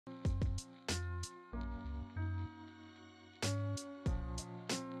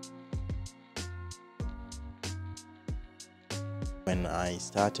when I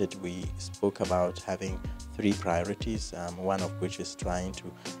started, we spoke about having 3 priorities, one of which is trying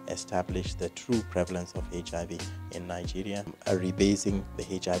to establish the true prevalence of HIV in Nigeria, rebasing the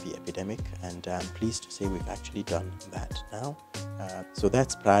HIV epidemic, and I'm pleased to say we've actually done that now. So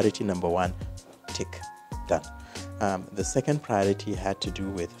that's priority number 1, tick, done. The second priority had to do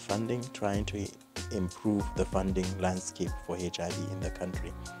with funding, trying to improve the funding landscape for HIV in the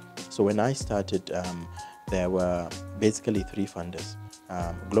country. So when I started, there were basically 3 funders: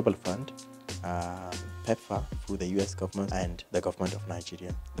 Global Fund, PEPFAR through the US government, and the government of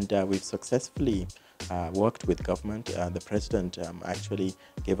Nigeria. And we've successfully worked with government. The president actually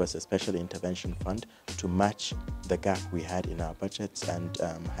gave us a special intervention fund to match the gap we had in our budgets, and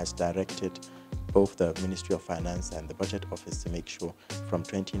has directed both the Ministry of Finance and the Budget Office to make sure from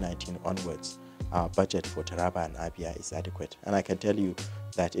 2019 onwards our budget for Taraba and Abia is adequate. And I can tell you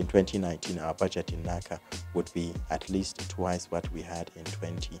that in 2019 our budget in NACA would be at least twice what we had in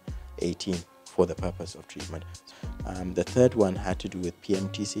 2018 for the purpose of treatment. The third one had to do with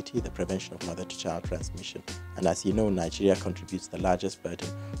PMTCT, the prevention of mother-to-child transmission. And as you know, Nigeria contributes the largest burden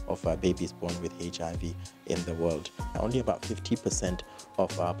of babies born with HIV in the world. Only about 50%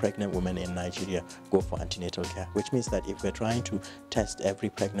 of our pregnant women in Nigeria go for antenatal care, which means that if we're trying to test every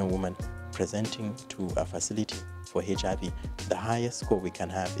pregnant woman presenting to a facility for HIV, the highest score we can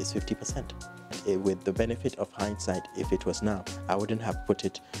have is 50%. With the benefit of hindsight, if it was now, I wouldn't have put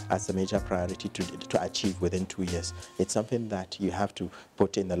it as a major priority to achieve within 2 years. It's something that you have to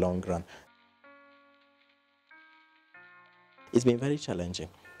put in the long run. It's been very challenging.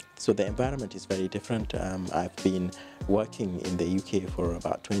 So the environment is very different. I've been working in the UK for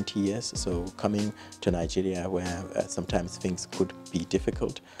about 20 years, so coming to Nigeria where sometimes things could be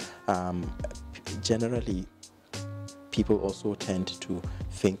difficult. Generally, people also tend to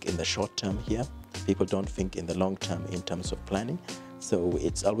think in the short term here. People don't think in the long term in terms of planning. So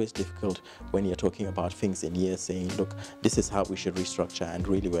it's always difficult when you're talking about things in years, saying, look, this is how we should restructure, and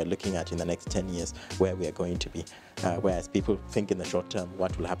really we're looking at in the next 10 years where we are going to be. Whereas people think in the short term,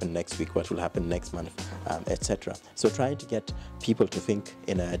 what will happen next week, what will happen next month, etc. So trying to get people to think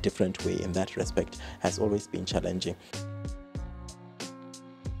in a different way in that respect has always been challenging.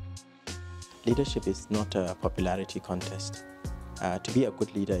 Leadership is not a popularity contest. To be a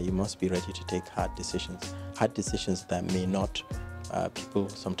good leader, you must be ready to take hard decisions that may not, people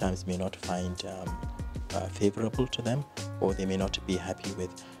sometimes may not find favorable to them, or they may not be happy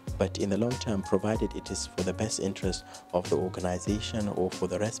with. But in the long term, provided it is for the best interest of the organization or for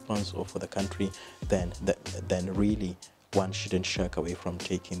the response or for the country, then really one shouldn't shirk away from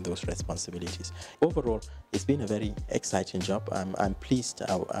taking those responsibilities. Overall, it's been a very exciting job. I'm pleased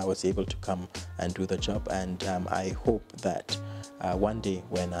I was able to come and do the job, and I hope that one day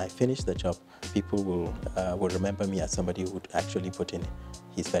when I finish the job, people will remember me as somebody who would actually put in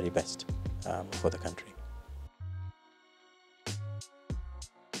his very best for the country.